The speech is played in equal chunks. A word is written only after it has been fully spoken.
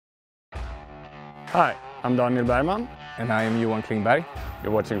Hi, I'm Daniel Bergman. And I am Johan Klingberg.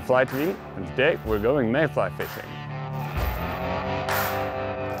 You're watching Fly TV, and today we're going mayfly fishing.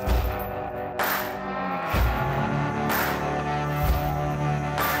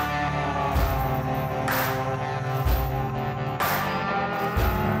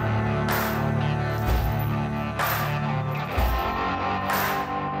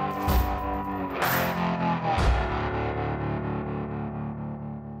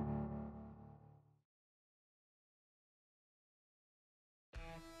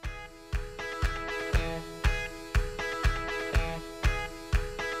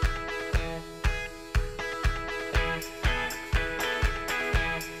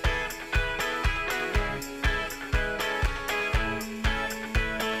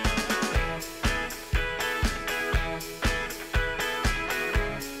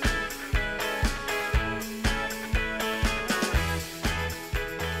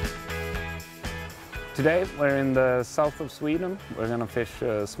 Today we're in the south of Sweden. We're gonna fish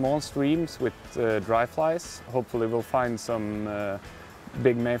small streams with dry flies. Hopefully we'll find some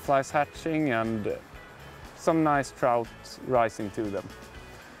big mayflies hatching and some nice trout rising to them.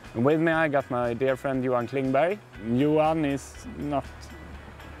 And with me I got my dear friend Johan Klingberg. Johan is not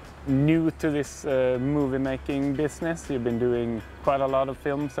new to this movie making business. You've been doing quite a lot of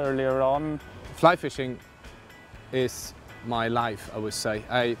films earlier on. Fly fishing is my life, I would say.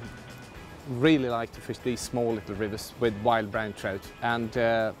 I really like to fish these small little rivers with wild brown trout, and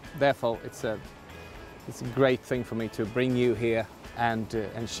therefore it's a great thing for me to bring you here and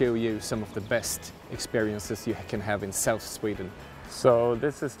show you some of the best experiences you can have in South Sweden. So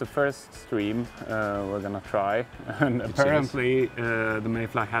this is the first stream we're gonna try, and apparently the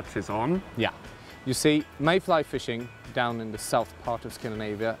mayfly hatch is on. Yeah, you see, mayfly fishing down in the south part of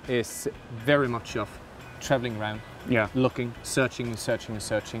Scandinavia is very much of traveling around, looking, searching and searching and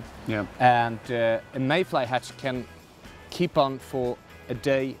searching. Yeah. And a mayfly hatch can keep on for a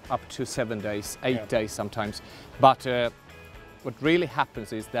day up to 7 days, 8 days sometimes. But what really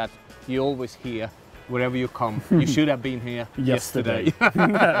happens is that you always hear, wherever you come, you should have been here yesterday.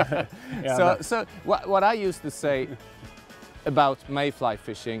 So what I used to say about mayfly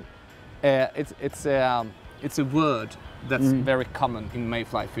fishing, it's a word that's very common in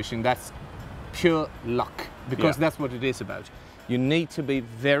mayfly fishing. That's pure luck, because that's what it is about. You need to be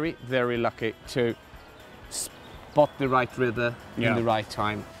very, very lucky to spot the right river in the right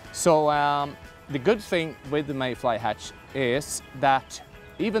time. So the good thing with the mayfly hatch is that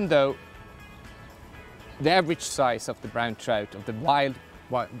even though the average size of the brown trout, of the wild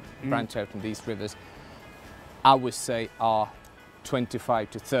brown trout in these rivers, I would say are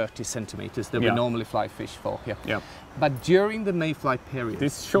 25 to 30 centimeters that we normally fly fish for here. Yeah. But during the mayfly period,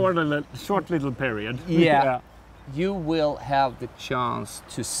 this short little period, you will have the chance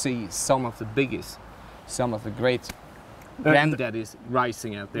to see some of the biggest, some of the great granddaddies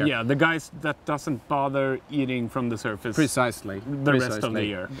rising out there. Yeah, the guys that doesn't bother eating from the surface. Precisely. The rest of the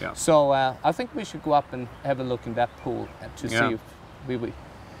year. Yeah. So I think we should go up and have a look in that pool to see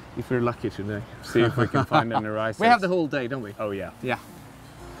if we're lucky today. See if we can find any risers. We have the whole day, don't we? Oh yeah. Yeah.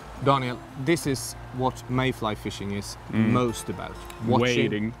 Daniel, this is what mayfly fishing is most about.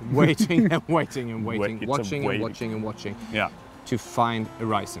 Watching, waiting and waiting and waiting. Watching and watching and watching. Yeah. To find a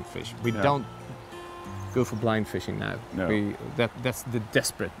rising fish. We don't go for blind fishing now. No. That's the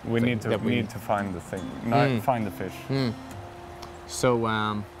desperate we thing. need to find the thing. Find the fish. So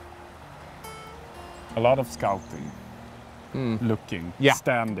a lot of scouting. Looking,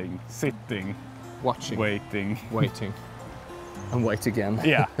 standing, sitting, watching, waiting, and wait again.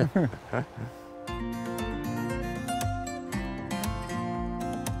 Yeah.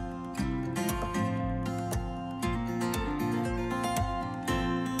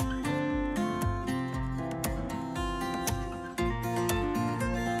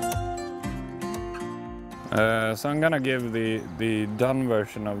 So I'm gonna give the done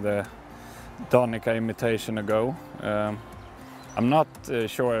version of the Donica imitation a go. I'm not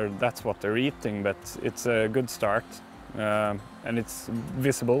sure that's what they're eating, but it's a good start and it's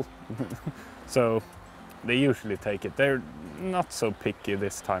visible. So they usually take it. They're not so picky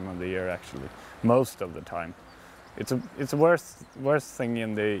this time of the year, actually, most of the time. It's a worse thing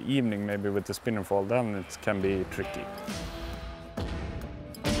in the evening, maybe with the spinner fall, then it can be tricky.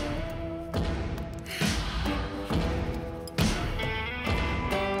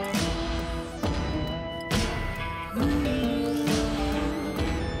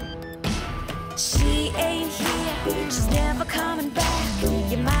 She's never coming back.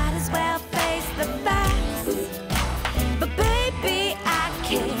 You might as well face the facts. But baby, I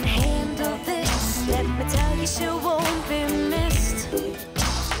can't handle this. Let me tell you, she won't be missed.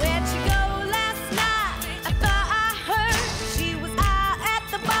 Where'd you go last night?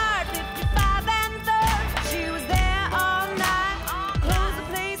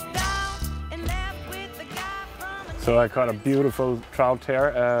 So I caught a beautiful trout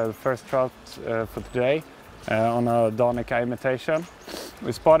here, the first trout for today, on a Donica imitation.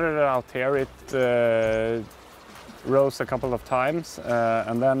 We spotted it out here. It rose a couple of times,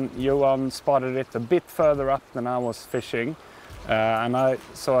 and then Johan spotted it a bit further up than I was fishing, and I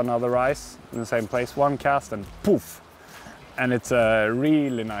saw another rise in the same place. One cast and poof! And it's a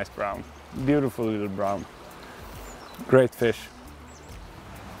really nice brown, beautiful little brown. Great fish.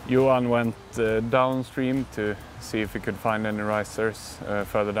 Johan went downstream to see if he could find any risers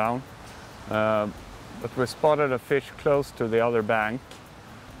further down. But we spotted a fish close to the other bank.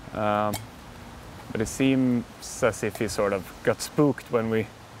 But it seems as if he sort of got spooked when we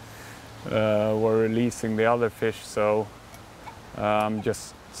were releasing the other fish. So I'm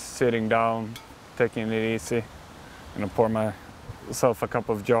just sitting down, taking it easy. I'm gonna pour myself a cup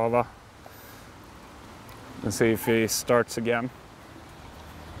of Java and see if he starts again.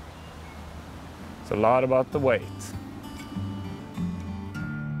 It's a lot about the weight.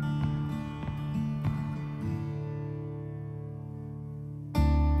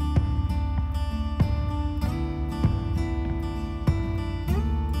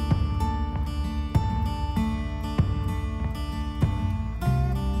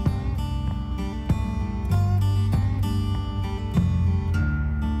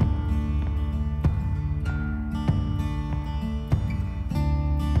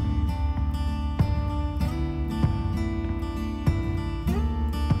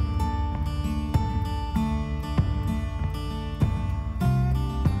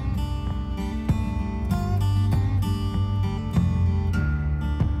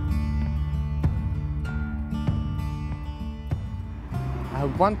 I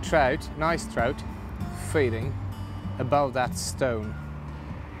have one trout, nice trout, feeding above that stone.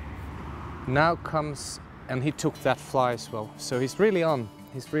 Now comes, and he took that fly as well. So he's really on,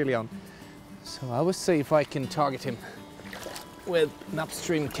 So I will see if I can target him with an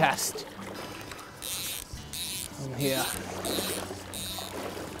upstream cast from here.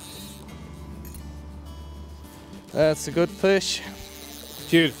 That's a good fish.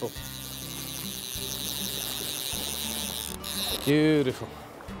 Beautiful. Beautiful.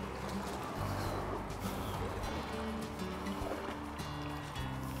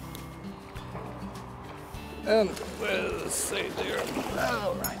 And we'll see there.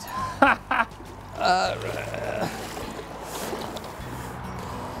 All right. All right.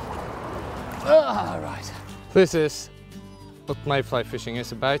 All right. This is what mayfly fishing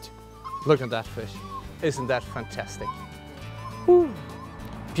is about. Look at that fish. Isn't that fantastic? Woo.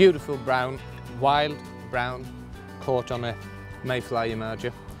 Beautiful brown, wild brown, caught on a mayfly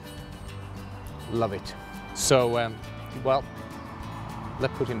emerger. Love it. So, well,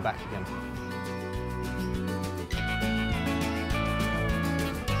 let's put him back again.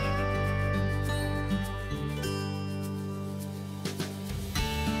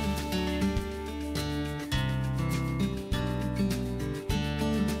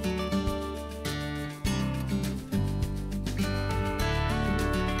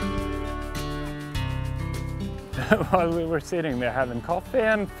 While we were sitting there having coffee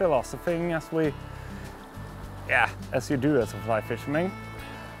and philosophizing as you do as a fly fisherman,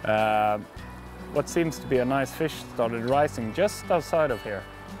 what seems to be a nice fish started rising just outside of here.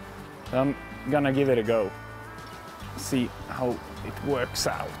 So I'm gonna give it a go, see how it works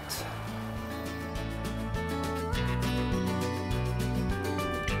out.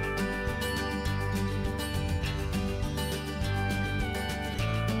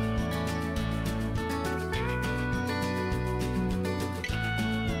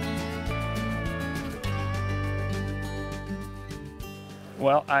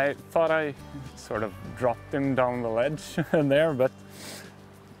 Well, I thought I sort of dropped him down the ledge there, but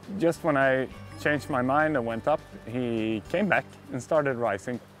just when I changed my mind and went up, he came back and started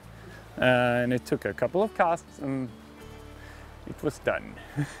rising. And it took a couple of casts and it was done.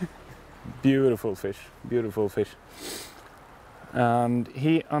 Beautiful fish, beautiful fish. And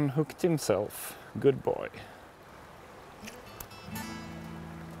he unhooked himself. Good boy.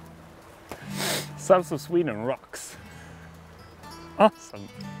 South of Sweden rocks. Awesome.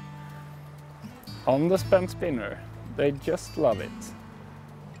 On the spent spinner. They just love it.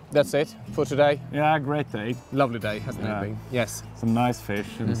 That's it for today. Yeah, great day. Lovely day, hasn't it been? Yes. Some nice fish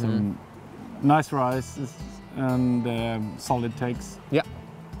and some nice rices and solid takes. Yeah.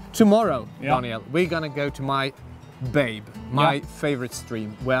 Tomorrow, Daniel, we're gonna go to my babe, my favorite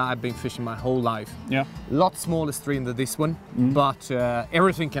stream, where I've been fishing my whole life. Yeah. Lot smaller stream than this one, but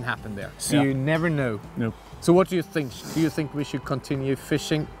everything can happen there. So you never know. Nope. So what do you think? Do you think we should continue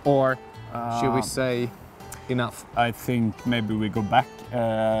fishing, or should we say enough. I think maybe we go back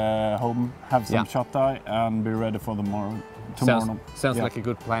home, have some shot eye, and be ready for tomorrow. Sounds like a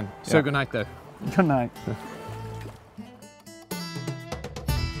good plan. So good night though. Good night.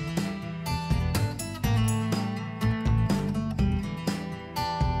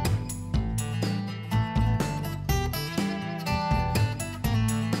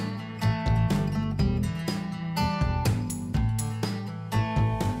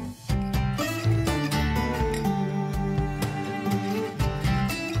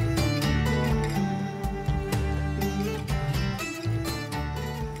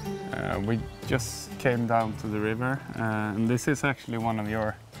 We just came down to the river, and this is actually one of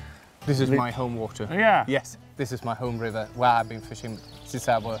your... This is my home water. Yeah. Yes, this is my home river where I've been fishing since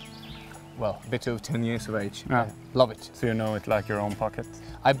I was, well, a bit over 10 years of age. Yeah. Love it. So you know it like your own pocket?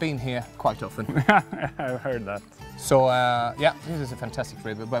 I've been here quite often. I've heard that. So yeah, this is a fantastic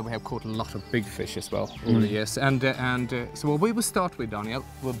river where we have caught a lot of big fish as well over the years. And so what we will start with, Daniel,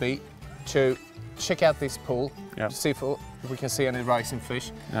 will be to check out this pool to see if we can see any rising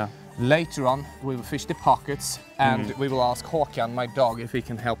fish. Yeah. Later on, we will fish the pockets, and we will ask Håkan, my dog, if he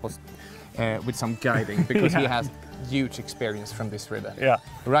can help us with some guiding, because he has huge experience from this river. Yeah.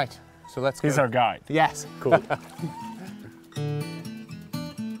 Right, so let's go. He's our guide. Yes. Cool.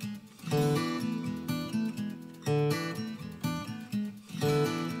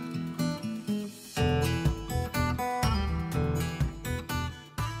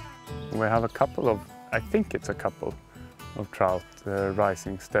 We have a couple of, I think it's a couple of trout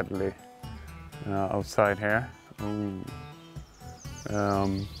rising steadily outside here.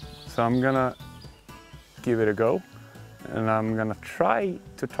 So I'm gonna give it a go, and I'm gonna try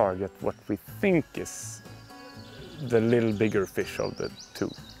to target what we think is the little bigger fish of the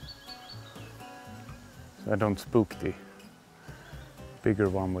two. So I don't spook the bigger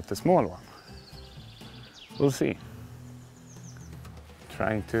one with the small one. We'll see.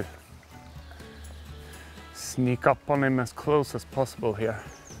 Trying to sneak up on him as close as possible here.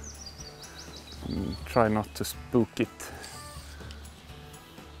 And try not to spook it.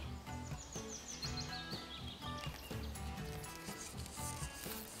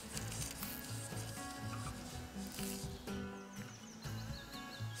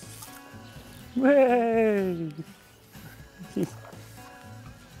 Way!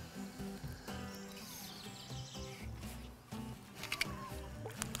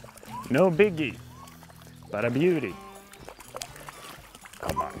 No biggie, but a beauty.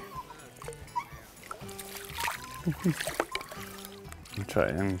 Come on. I'm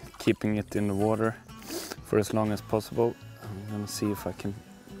trying keeping it in the water for as long as possible. I'm gonna see if I can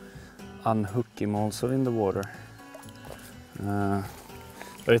unhook him also in the water.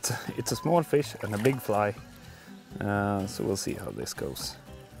 But it's a small fish and a big fly, so we'll see how this goes.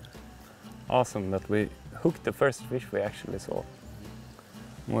 Awesome that we hooked the first fish we actually saw.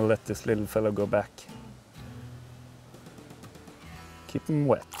 We'll let this little fellow go back. Keep him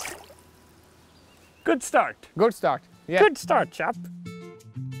wet. Good start. Good start. Yeah. Good start, chap.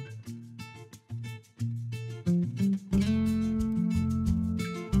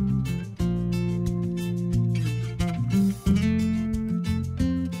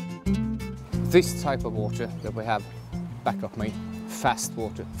 This type of water that we have back of me, fast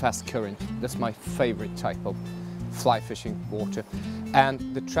water, fast current, that's my favorite type of fly fishing water.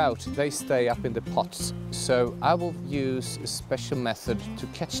 And the trout, they stay up in the pots. So I will use a special method to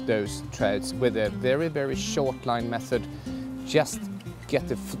catch those trouts with a very, very short line method. Just get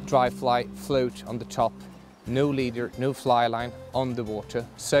the dry fly float on the top, no leader, no fly line on the water.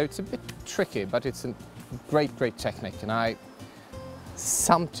 So it's a bit tricky, but it's a great, great technique. And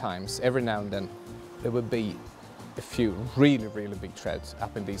sometimes, every now and then, there will be a few really, really big trouts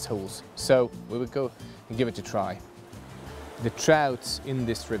up in these holes. So we will go and give it a try. The trouts in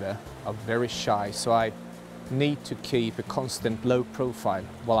this river are very shy, so I need to keep a constant low profile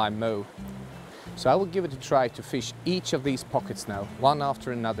while I mow. So I will give it a try to fish each of these pockets now, one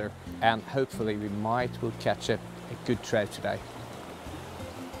after another, and hopefully we will catch a good trout today.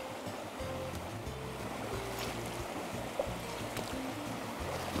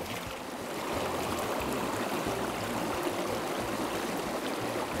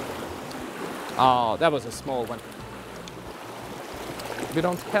 Oh, that was a small one. We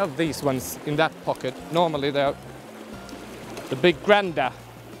don't have these ones in that pocket. Normally they're the big granda.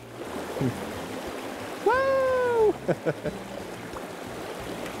 Woo!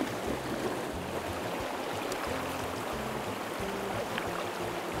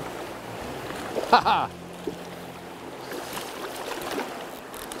 Haha!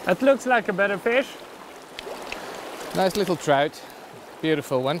 That looks like a better fish. Nice little trout.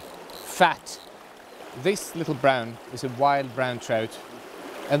 Beautiful one. Fat. this little brown is a wild brown trout,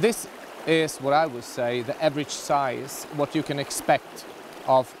 and this is what I would say the average size, what you can expect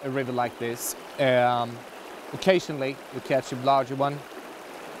of a river like this. Occasionally you catch a larger one,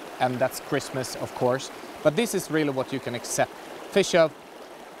 and that's Christmas, of course, but this is really what you can accept. Fish of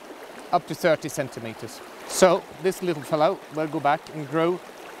up to 30 centimeters. So this little fellow will go back and grow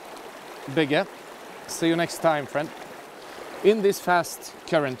bigger. See you next time, friend. In this fast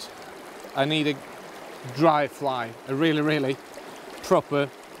current, I need a dry fly, a really proper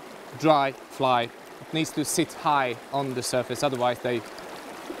dry fly. It needs to sit high on the surface, otherwise they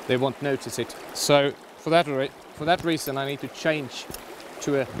won't notice it. So for that reason I need to change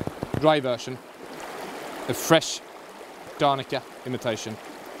to a dry version, a fresh Danica imitation.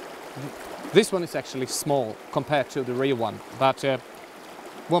 This one is actually small compared to the real one, but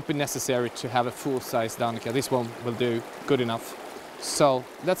won't be necessary to have a full-size Danica. This one will do good enough. So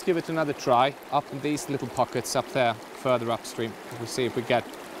let's give it another try up in these little pockets up there, further upstream. We'll see if we get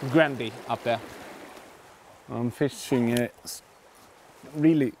Grandy up there. I'm fishing a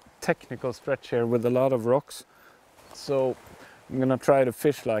really technical stretch here with a lot of rocks. So I'm gonna try to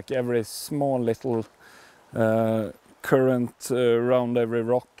fish like every small little current around every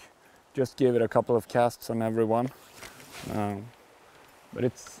rock. Just give it a couple of casts on every one. But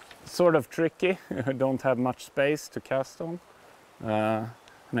it's sort of tricky. I don't have much space to cast on.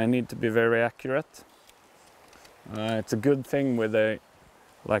 And I need to be very accurate. It's a good thing with a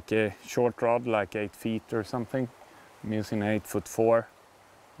short rod, like 8 feet or something. I'm using 8'4".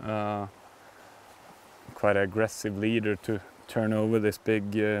 Quite an aggressive leader to turn over this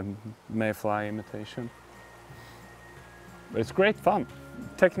big Mayfly imitation. But it's great fun,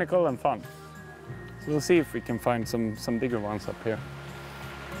 technical and fun. So we'll see if we can find some bigger ones up here.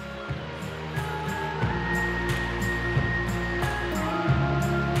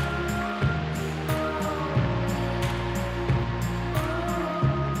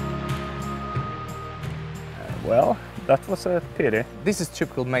 Well, that was a pity. This is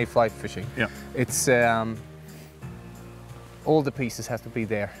typical Mayfly fishing. Yeah. It's all the pieces have to be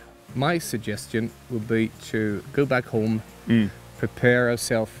there. My suggestion would be to go back home, prepare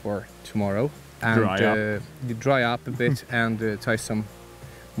ourselves for tomorrow, and dry up a bit and tie some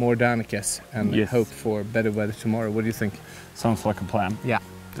more Danicas and hope for better weather tomorrow. What do you think? Sounds like a plan. Yeah,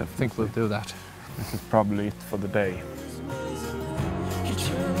 definitely. I think we'll do that. This is probably it for the day.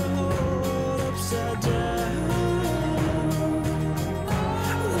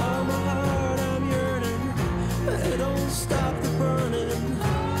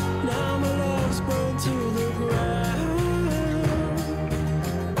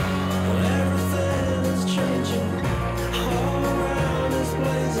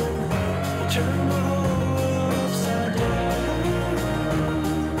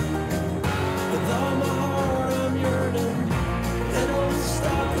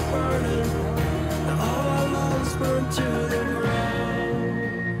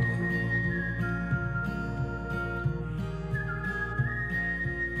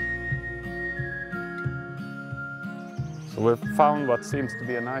 So we've found what seems to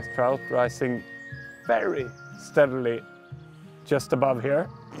be a nice trout rising very steadily just above here.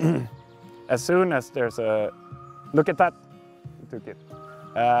 As soon as there's a... Look at that! He took it.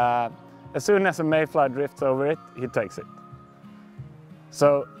 As soon as a Mayfly drifts over it, he takes it.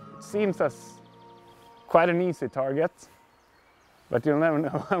 So it seems as quite an easy target, but you'll never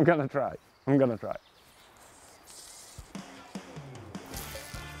know. I'm gonna try.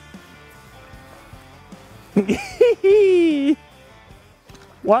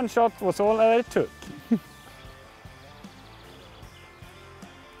 One shot was all that it took.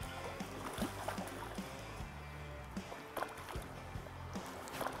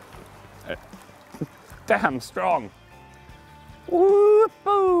 Damn strong.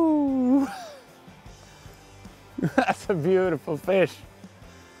 Whoop-oo. That's a beautiful fish.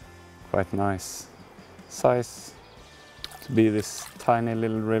 Quite nice size to be this tiny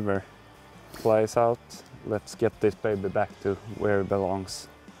little river. Flies out. Let's get this baby back to where it belongs.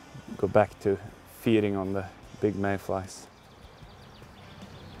 Go back to feeding on the big mayflies.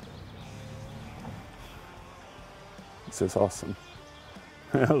 This is awesome.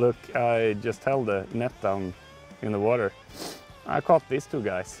 Look, I just held the net down in the water. I caught these two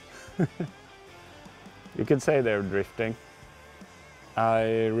guys. You could say they're drifting.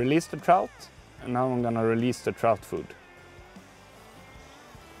 I released the trout, and now I'm gonna release the trout food.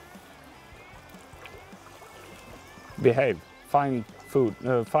 Behave. Find food.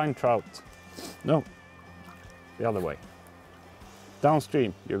 Find trout. No. The other way.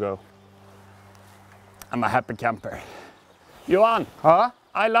 Downstream you go. I'm a happy camper. Johan! Huh?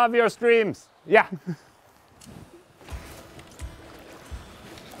 I love your streams. Yeah.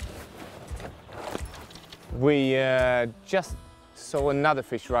 We just saw another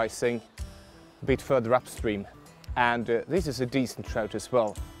fish rising a bit further upstream, and this is a decent trout as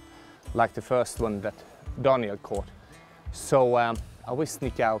well, like the first one that Daniel caught. So I will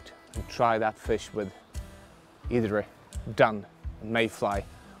sneak out and try that fish with either a dun, a mayfly,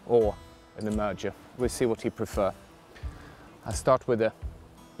 or an emerger. We'll see what he prefers. I'll start with the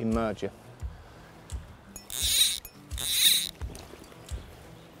emerger.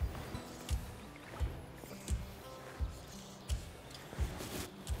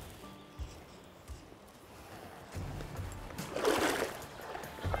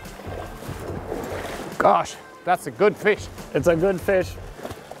 Gosh, that's a good fish. It's a good fish.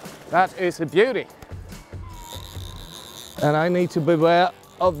 That is a beauty. And I need to beware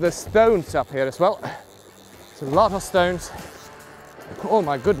of the stones up here as well. There's a lot of stones. Oh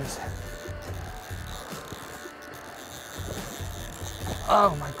my goodness.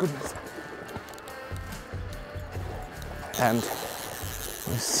 Oh my goodness. And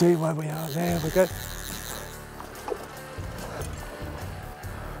let's see where we are. There we go.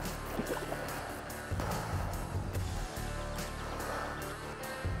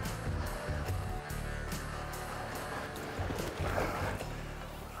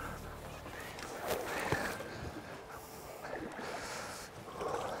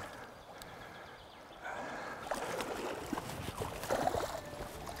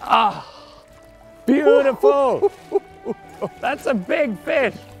 Ah, beautiful. That's a big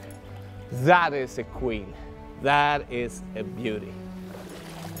fish. That is a queen. That is a beauty.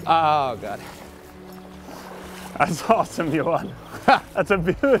 Oh God. That's awesome, Johan. That's a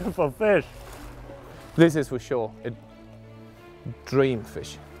beautiful fish. This is for sure a dream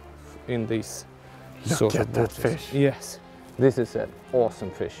fish in these sort of at that waters. fish. Yes. This is an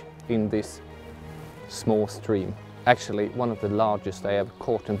awesome fish in this small stream. Actually, one of the largest I ever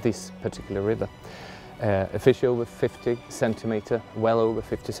caught in this particular river. A fish over 50 centimeter, well over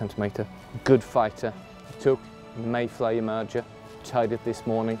 50 centimeter, good fighter. Took Mayfly emerger, tied it this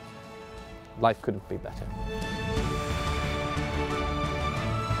morning. Life couldn't be better.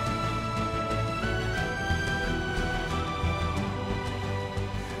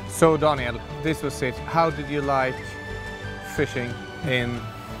 So Daniel, this was it. How did you like fishing in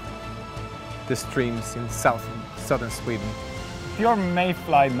the streams in southern Sweden? Pure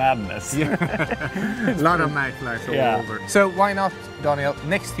Mayfly madness. Yeah, a lot of mayflies all over. So why not, Daniel,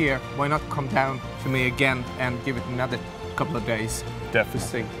 next year, why not come down to me again and give it another couple of days? Definitely. To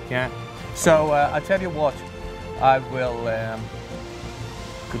see, yeah. So I tell you what, I will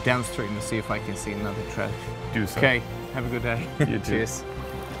go downstream and see if I can see another trout. Do so. Okay, have a good day. You too. Cheers.